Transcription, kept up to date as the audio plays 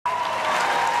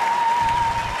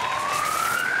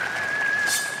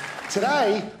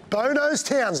Today, Beau knows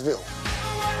Townsville.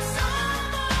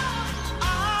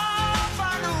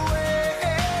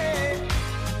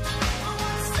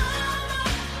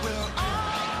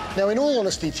 Now, in all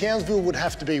honesty, Townsville would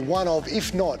have to be one of,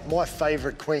 if not, my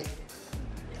favourite Queen.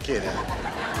 Get out.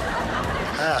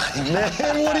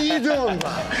 Man, what are you doing,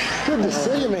 bro? Good to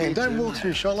see you, man. Don't walk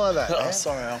through a shot like that, man. Oh,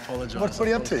 sorry, I apologise. What are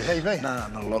you up to? How you been? No,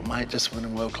 not a lot, mate. Just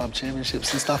winning World Club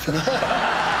Championships and stuff, you know.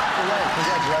 Well, mate,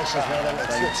 congratulations,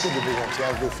 man. It's good to be on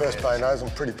Townsville. First Beau knows.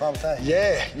 I'm pretty pumped, eh?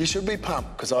 Yeah, you should be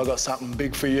pumped, because I got something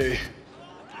big for you.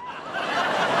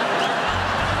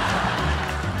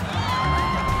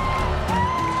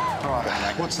 All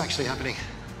right, what's actually happening?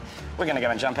 We're going to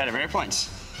go and jump out of airplanes.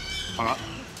 All right.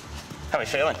 How are we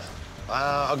feeling?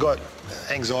 I got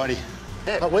anxiety.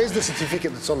 Yeah. But where's the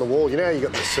certificate that's on the wall? You know how you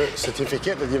got the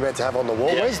certificate that you're meant to have on the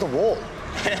wall? Yeah. Where's the wall?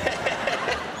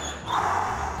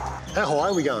 How high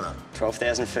are we going up?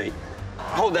 12,000 feet.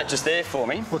 Hold that just there for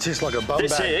me. What's this, like a bum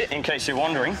This bag? here, in case you're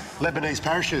wondering. Lebanese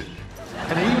parachute.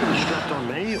 And are you going to be strapped on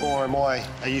me, or are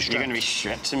you strapped? You're going to be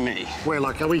strapped to me. Where,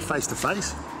 like, are we face to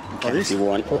face? Like this? If you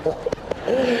want.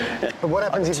 But what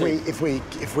happens if we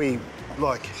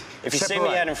like, If you separate? see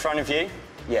me out in front of you,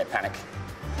 yeah, panic.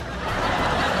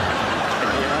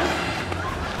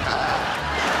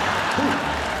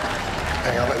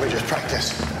 Hang on, let me just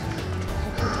practice.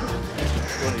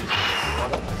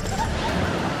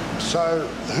 So,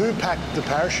 who packed the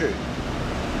parachute?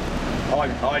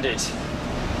 I did.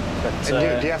 But do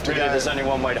you have to really, go... there's only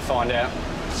one way to find out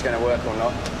if it's going to work or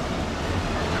not.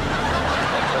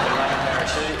 The main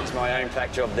parachute is my own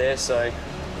pack job there, so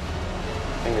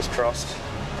fingers crossed.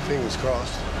 Fingers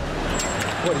crossed.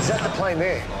 What, is that the plane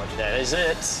there? That is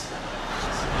it.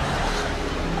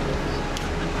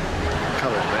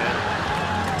 Come on,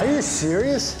 man. Are you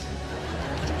serious?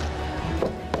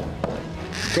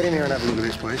 Get in here and have a look at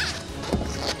this, please.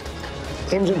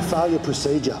 Engine failure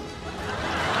procedure.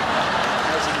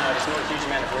 As you know, there's not a huge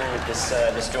amount of room with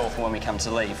this door for when we come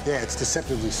to leave. Yeah, it's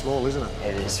deceptively small, isn't it?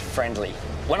 It is friendly.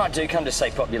 When I do come to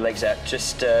say pop your legs out,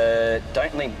 just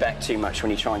don't lean back too much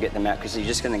when you try and get them out, because you're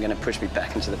just going to push me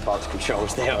back into the pilot's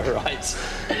controls there, all right?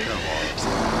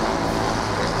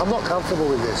 I'm not comfortable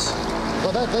with this.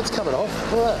 Well, that's coming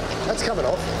off. Look at that. That's coming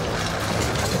off.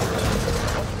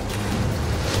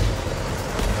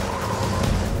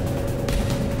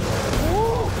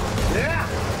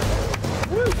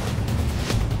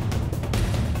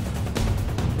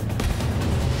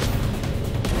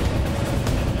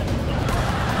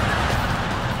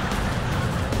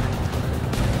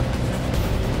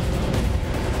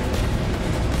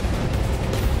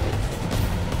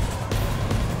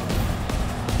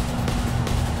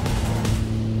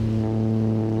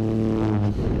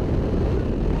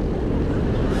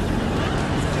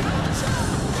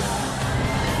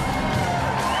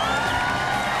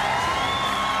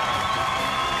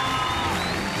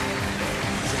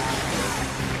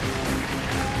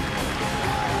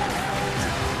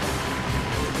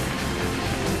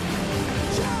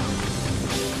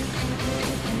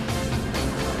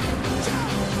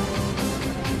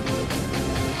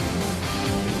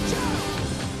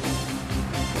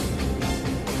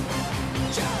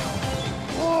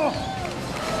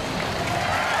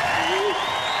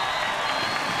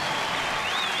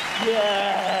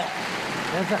 Yeah.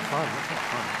 How's that fun? That's not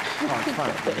fun. Oh, it's fun.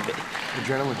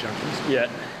 Adrenaline junkies. Yeah.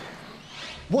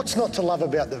 What's not to love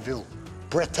about the Ville?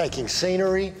 Breathtaking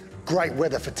scenery, great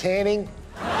weather for tanning, you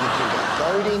can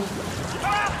go boating,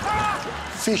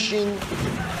 fishing,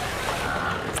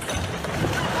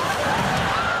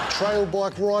 trail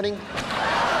bike riding.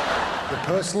 But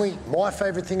personally, my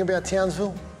favourite thing about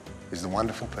Townsville is the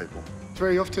wonderful people.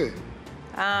 Where are you off to?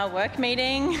 Work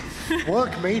meeting.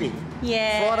 Work meeting?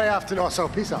 Yeah. Friday afternoon. Oh, so a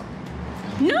piss up?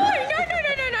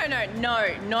 No,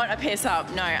 not a piss up.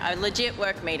 No, a legit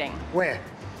work meeting. Where?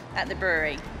 At the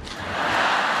brewery.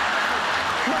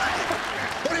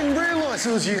 I didn't realise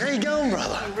it was you. How you going,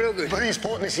 brother? I'm real good. What are you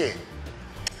supporting this year?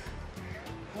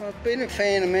 Well, I've been a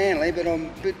fan of Manly, but I'm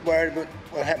a bit worried about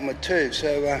what happened with two,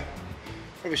 so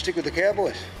probably stick with the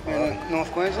Cowboys.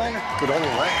 North Queensland. Good on you,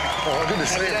 mate. Oh, good to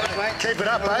see you. Happy days, mate. Keep it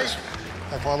up, mate.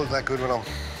 Hope I look that good when I'm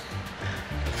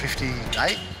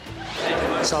 58.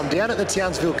 So I'm down at the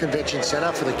Townsville Convention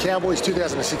Centre for the Cowboys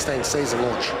 2016 season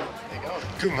launch. How you going?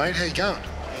 Good, mate. How you going?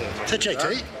 Is that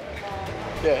JT?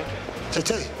 Yeah.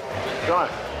 JT?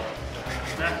 Right.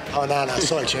 Oh, no,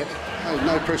 sorry, champ. Hey,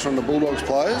 no pressure on the Bulldogs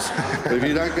players. But if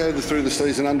you don't go through the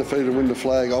season undefeated and win the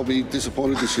flag, I'll be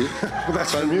disappointed this year. Well,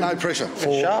 that's so no pressure.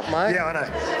 Sharp, mate. Yeah, I know.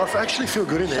 I actually feel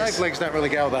good in this. Shaved legs don't really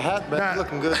go with the hat, but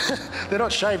looking good. They're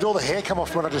not shaved. All the hair come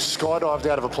off when I just skydived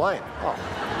out of a plane. Oh,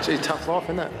 gee, tough life,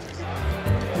 isn't it?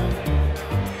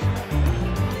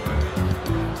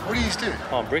 do you do?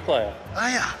 I'm a bricklayer. Are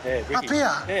you? Yeah, Up brickie.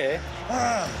 here? Yeah.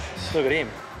 Wow. Look at him.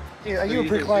 Yeah, are you a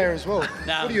bricklayer as well?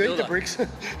 No, What do you eat, builder. the bricks? Hey,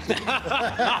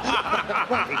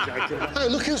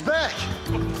 look who's back.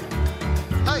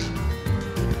 Hey,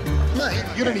 mate,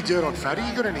 you got any dirt on Fatty?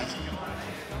 You got any?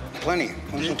 Plenty. Want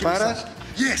some Give me photos? some.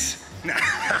 Yes. No.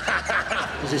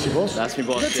 Is this your boss? That's my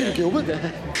boss, Is that Tim yeah. Gilbert?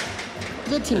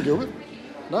 Is that Tim Gilbert?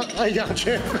 No? How you going,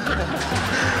 champ?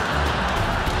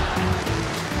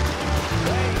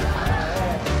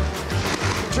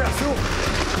 Watch out,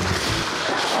 Phil.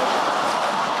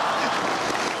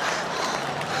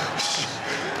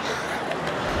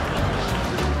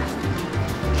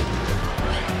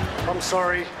 I'm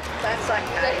sorry. That's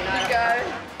okay. Let me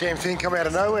go. Damn thing come out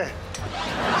of nowhere.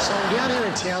 So I'm down here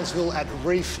in Townsville at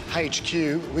Reef HQ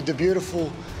with the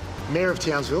beautiful Mayor of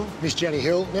Townsville, Miss Jenny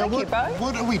Hill. Now, Thank you, Beau.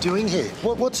 what are we doing here?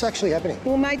 What's actually happening?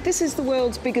 Well, mate, this is the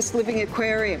world's biggest living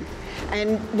aquarium.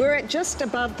 And we're at just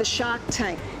above the shark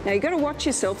tank. Now, you've got to watch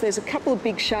yourself. There's a couple of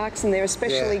big sharks in there,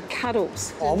 especially Yeah.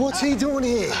 Cuddles. Oh, what's he doing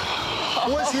here?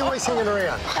 Why is he always hanging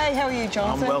around? Hey, how are you,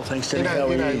 Jonathan? I'm well, thanks, Jenny.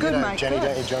 You know, Good, mate, Jenny, good.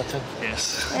 don't you, Jonathan?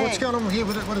 Yes. Hey. What's going on here?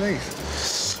 What are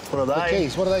these? What are The they?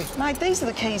 keys, what are they? Mate, these are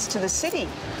the keys to the city.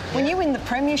 When you win the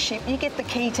premiership, you get the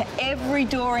key to every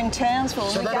door in Townsville.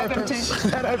 So We that gave them opens,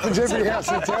 that opens every house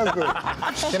in Townsville.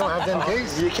 Can I have them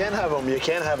keys? You can have them, you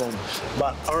can have them.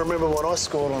 But I remember when I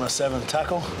scored on a 7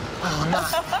 tackle. Oh, no.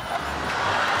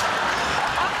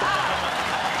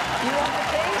 You want the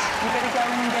keys? You better go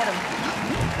in and get them.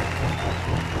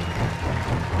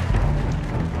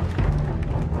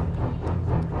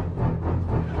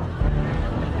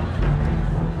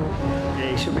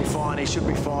 Yeah, he should be fine, he should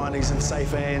be fine. He's in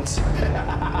safe hands. I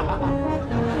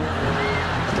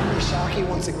think the Sharky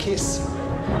wants a kiss.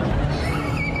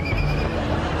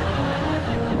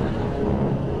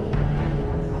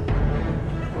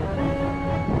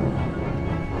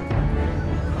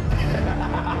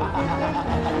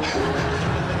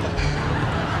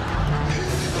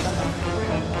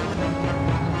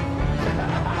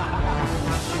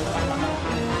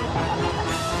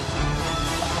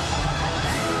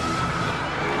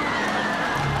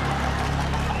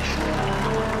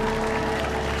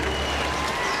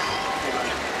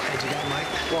 How'd you go, mate?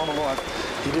 Well, I'm alive.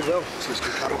 You did well. This was a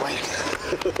good cuddle, mate.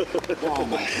 Oh,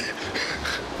 mate.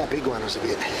 That big one was a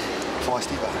bit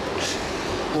feisty, but...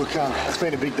 Look, it's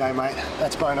been a big day, mate.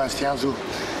 That's Beau Knows Townsville.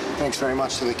 Thanks very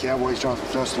much to the Cowboys, Jonathan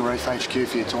Thurston, Reef HQ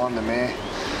for your time, the Mayor.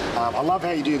 I love how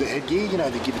you do the headgear, you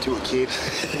know, to give it to a kid.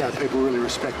 You know, people really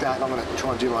respect that, and I'm going to try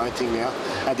and do my own thing now.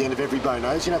 At the end of every Beau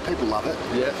Knows, you know, people love it.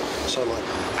 Yeah. So, like...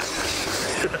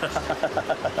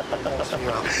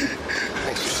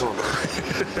 Thanks for your time, bro.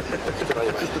 Good on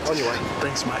you, mate. On your way.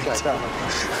 Thanks, mate. Okay.